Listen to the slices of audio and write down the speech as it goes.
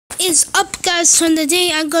What is up, guys? So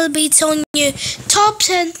today I'm going to be telling you top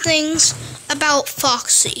 10 things about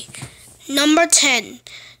Foxy. Number 10.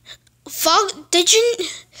 Foxy,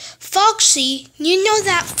 you know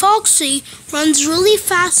that Foxy runs really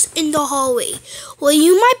fast in the hallway. Well,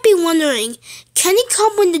 you might be wondering, can he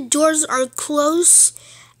come when the doors are closed?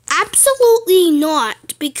 Absolutely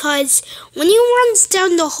not, because when he runs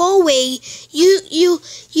down the hallway, you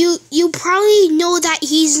probably know that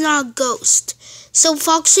he's not a ghost. So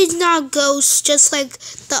Foxy's not a ghost, just like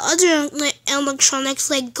the other electronics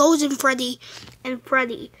like Golden Freddy and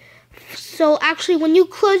Freddy. So actually, when you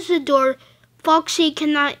close the door, Foxy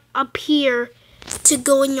cannot appear to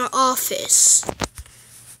go in your office.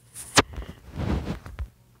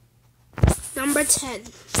 Number 10.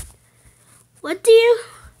 What do you...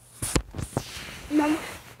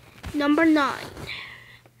 Number 9.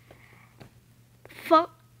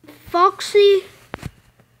 Foxy...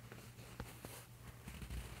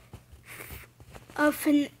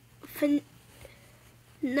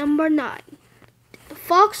 Number 9.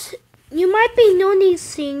 Fox, you might be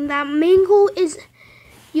noticing that Mango is...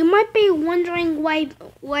 You might be wondering why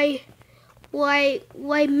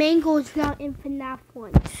Mango is not in FNAF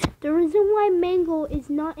 1. The reason why Mango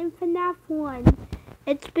is not in FNAF 1,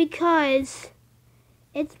 it's because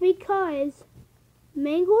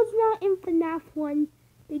Mango's not in FNAF 1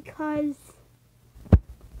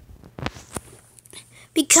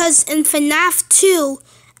 because in FNAF 2,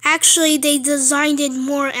 actually they designed in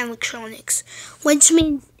more electronics, which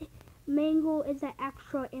means Mango is an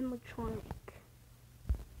extra electronic.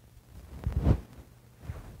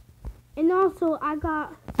 And also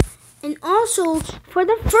for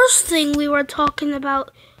the first thing we were talking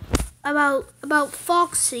about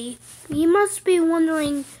Foxy, you must be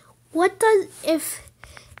wondering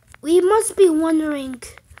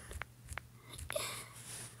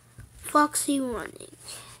Foxy running.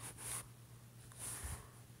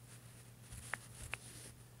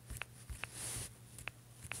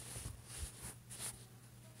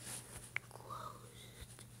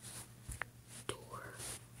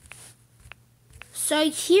 So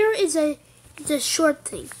here is a short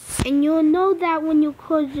thing, and you'll know that when you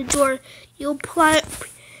close the door, you'll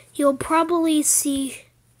probably see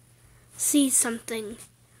something.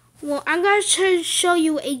 Well, I'm going to show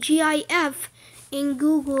you a GIF in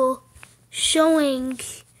Google showing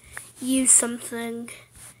you something.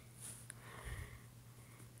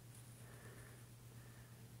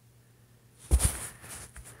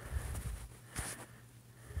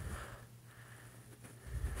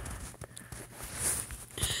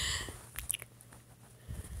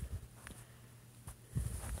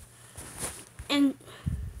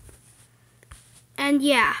 And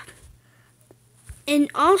yeah, and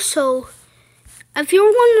also, if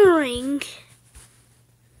you're wondering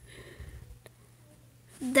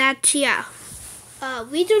that, yeah,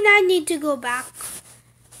 we do not need to go back.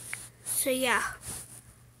 So yeah.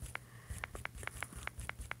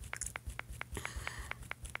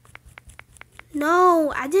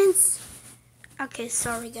 No, I didn't. Okay,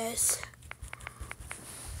 sorry guys.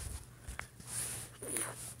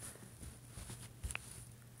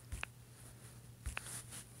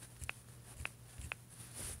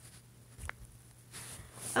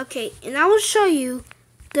 Okay, and I will show you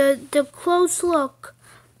the close look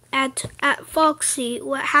at Foxy,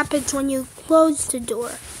 what happens when you close the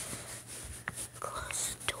door.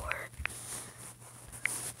 Close the door.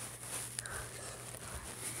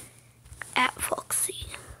 At Foxy.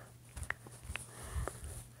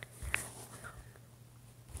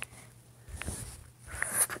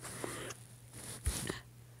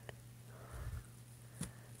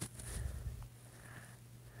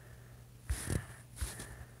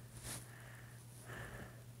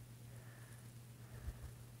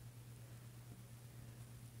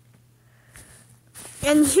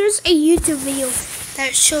 And here's a YouTube video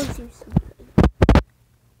that shows you something.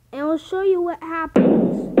 And I'll show you what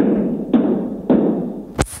happens.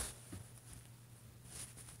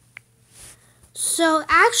 So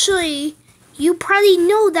actually, you probably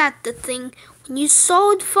know that the thing, when you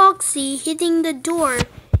saw Foxy hitting the door,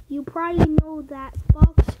 you probably know that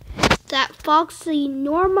Foxy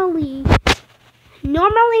normally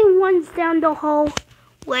runs down the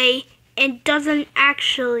hallway and doesn't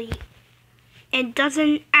actually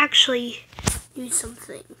do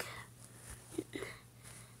something.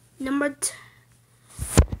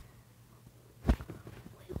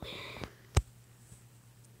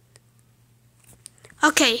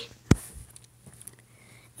 Okay.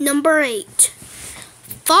 Number 8.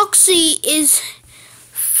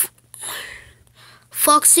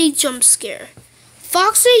 Foxy jump scare.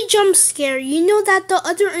 Foxy jump scare. You know that the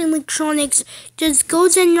other electronics just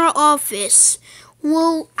goes in your office.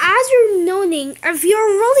 Well, as you're noting, if you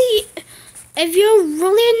really if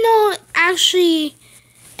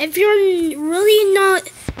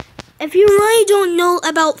you really don't know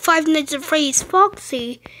about Five Nights at Freddy's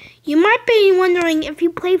Foxy, you might be wondering if you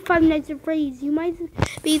play Five Nights at Freddy's, you might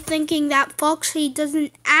be thinking that Foxy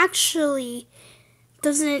doesn't actually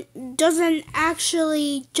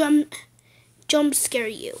jump scare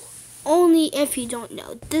you. Only if you don't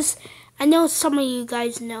know. This, I know some of you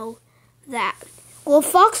guys know that. Well,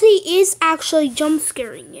 Foxy is actually jump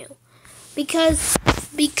scaring you. Because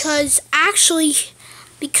actually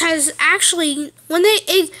when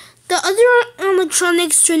the other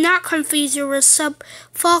electronics do not confuse you with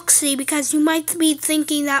Foxy, because you might be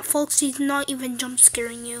thinking that Foxy's not even jump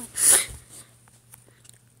scaring you.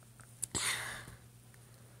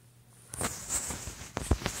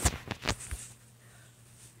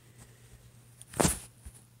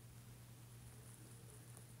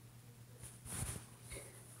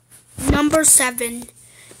 Number 7.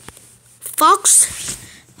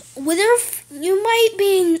 You might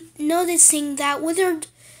be noticing that whether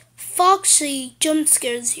Foxy jump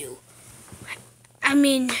scares you. I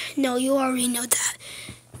mean, no, you already know that.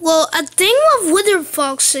 Well, a thing with Wither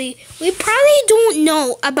Foxy, we probably don't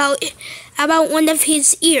know about one of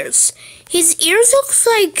his ears. His ears looks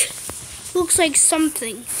like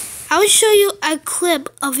something. I will show you a clip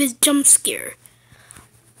of his jump scare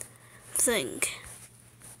thing.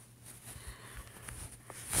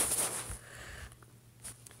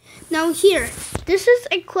 Now here, this is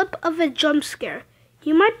a clip of a jump scare.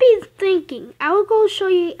 You might be thinking, I will go show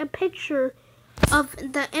you a picture of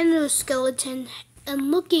the endoskeleton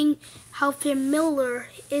and looking how familiar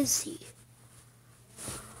is he.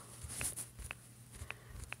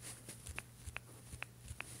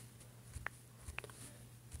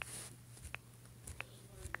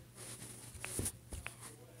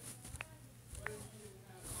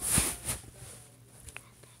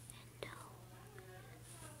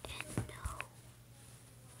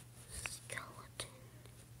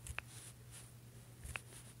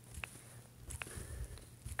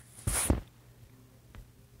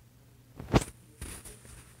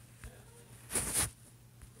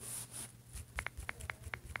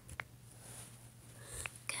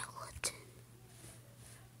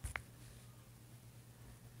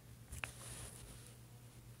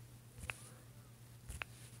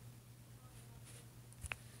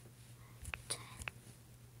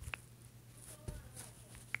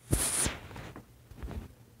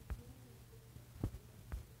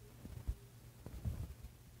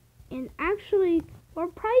 And actually, we're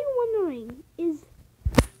probably wondering, is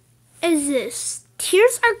this?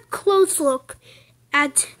 Here's a close look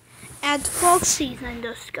at Foxy's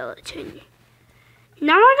endoskeleton.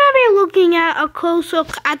 Now we're gonna be looking at a close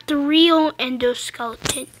look at the real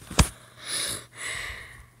endoskeleton.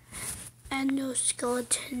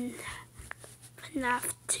 Endoskeleton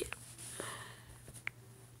FNAF 2.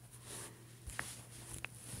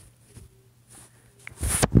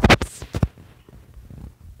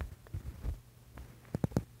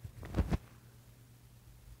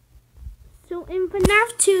 So in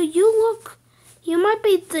FNAF 2, you might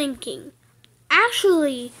be thinking,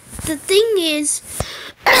 actually, the thing is,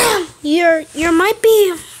 your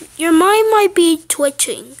mind might be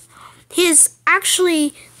twitching.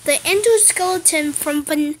 The endoskeleton from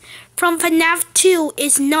FNAF 2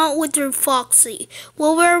 is not Wither Foxy.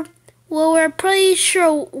 Well, we're pretty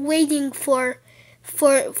sure waiting for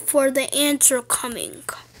the answer coming.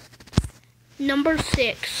 Number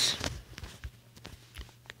 6.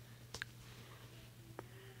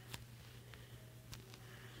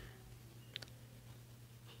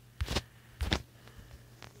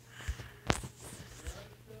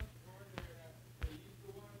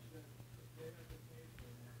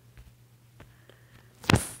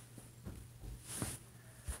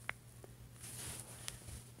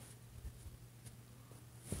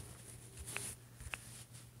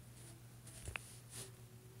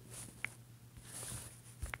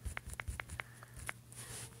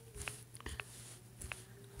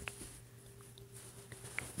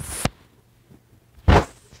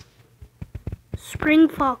 Spring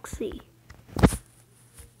Foxy.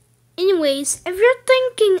 Anyways, if you're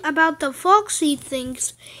thinking about the Foxy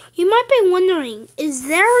things, you might be wondering, is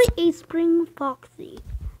there a Spring Foxy?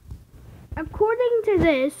 According to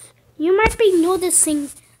this, you might be noticing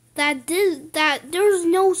that there's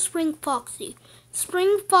no Spring Foxy.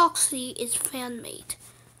 Spring Foxy is fan-made.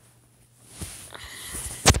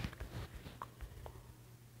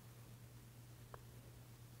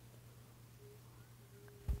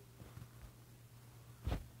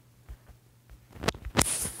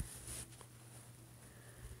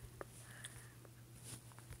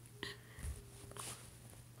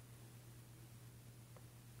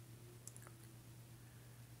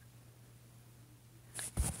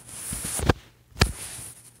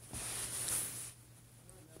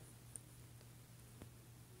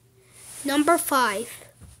 Number 5.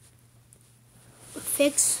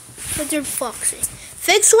 Fixed-wittered foxy.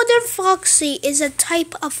 Fixed-wittered foxy is a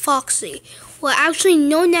type of foxy, well, actually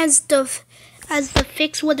known as the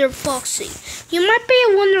fixed-wittered foxy. You might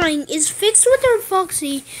be wondering, is fixed-wittered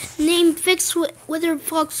foxy named fixed-wittered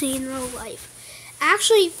foxy in real life?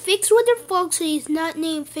 Actually, fixed-wittered foxy is not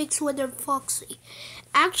named fixed-wittered foxy.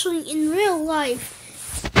 Actually, in real life,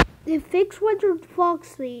 the fixed-wittered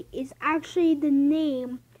foxy is actually the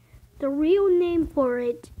name. The real name for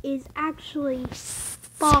it is actually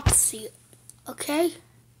foxy. Okay?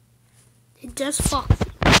 It's just foxy.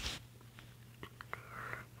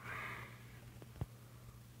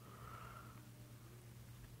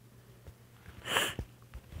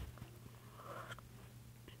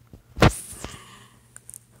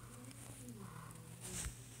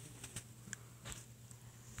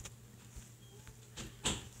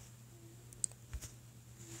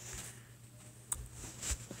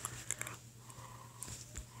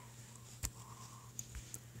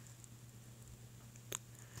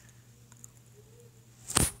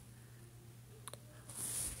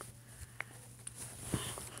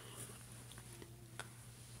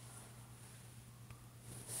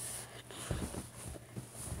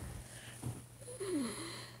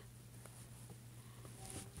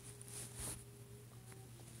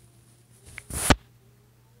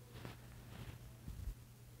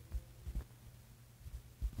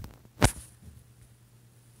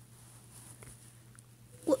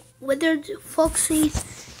 Withered foxy's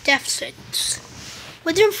death sentence.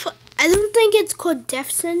 I don't think it's called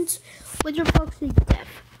death sentence. Withered foxy's death.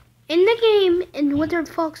 In the game, in Withered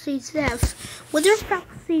foxy's death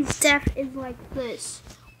is like this.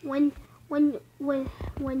 When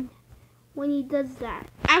he does that.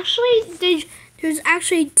 Actually, there's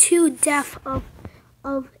actually 2 deaths of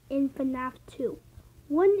in FNAF 2.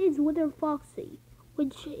 One is Withered foxy,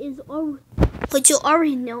 which you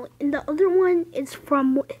already know, and the other one is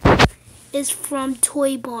from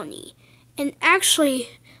Toy Bonnie. And actually,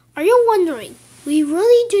 are you wondering? We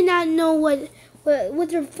really do not know what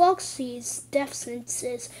Withered foxy's death sentence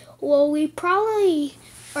is. Well, we're probably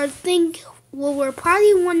wondering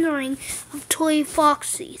of Toy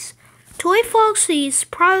Foxy's. Toy Foxy is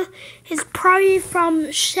probably from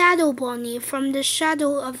Shadow Bonnie, from the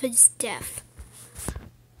shadow of his death.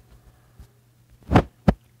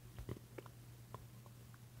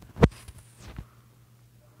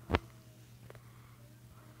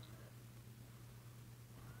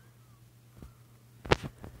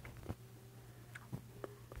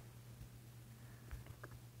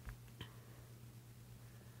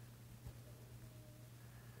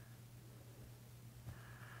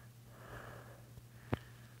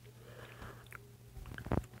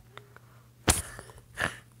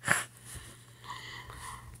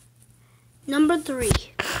 Number 3.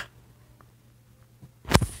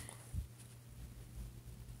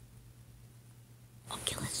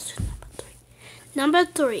 Okay, let's do number 3. Number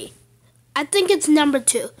 3. I think it's number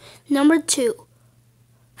 2. Number 2.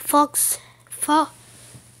 Fox.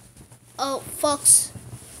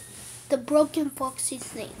 The broken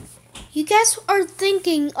foxy's name. You guys are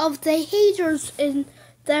thinking of the haters and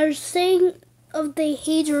they're saying of the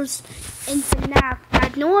haters in FNAF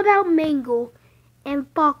that know about Mango and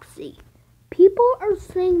Foxy. People are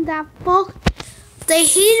saying that the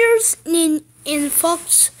haters in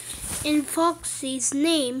Foxy's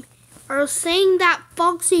name are saying that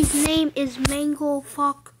Foxy's name is Mango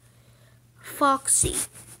Foxy.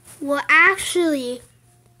 Well, actually,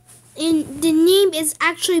 the name is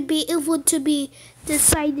actually be able to be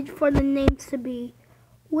decided for the names to be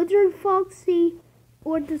Withered Foxy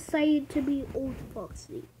or decided to be Old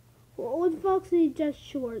Foxy. Well, Old Foxy is just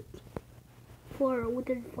short for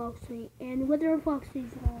Withered Foxy, and Withered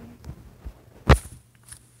Foxy's long.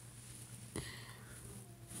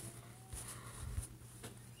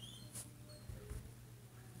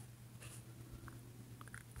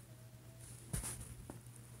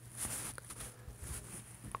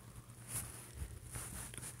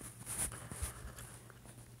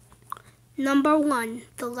 Number 1,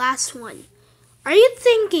 the last one. Are you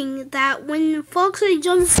thinking that when Foxy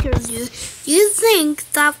jump scares you, you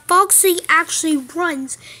think that Foxy actually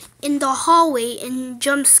runs in the hallway and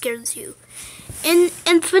jump scares you? In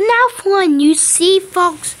FNAF 1, you see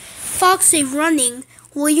Foxy running.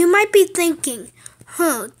 Well, you might be thinking,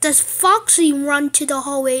 does Foxy run to the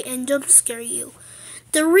hallway and jump scare you?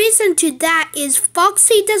 The reason to that is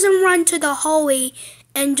Foxy doesn't run to the hallway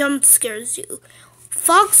and jump scares you.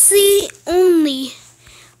 Foxy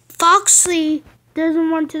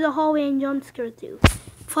doesn't run to the hallway and jump scares you.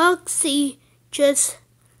 Foxy just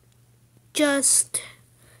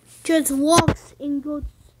walks and goes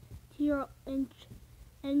here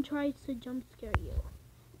and tries to jump scare you.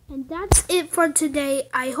 And that's it for today.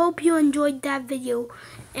 I hope you enjoyed that video,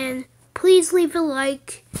 and please leave a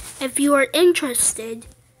like if you are interested.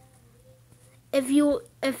 If you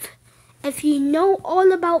know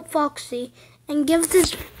all about Foxy, and give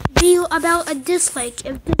this video about a dislike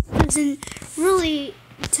if this doesn't really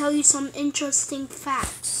tell you some interesting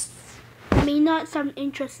facts. I mean, not some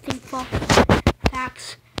interesting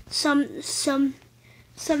facts, some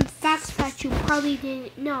facts that you probably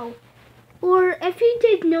didn't know. Or if you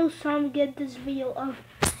did know some, give this video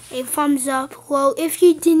a thumbs up. Well, if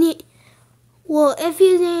you didn't know,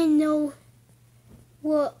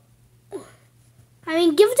 I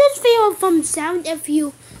mean, give this video a thumbs down if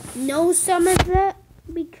you know some of it,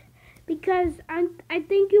 because I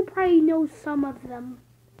think you probably know some of them.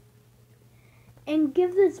 And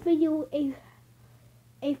give this video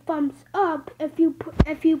a thumbs up if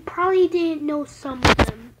you probably didn't know some of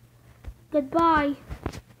them. Goodbye.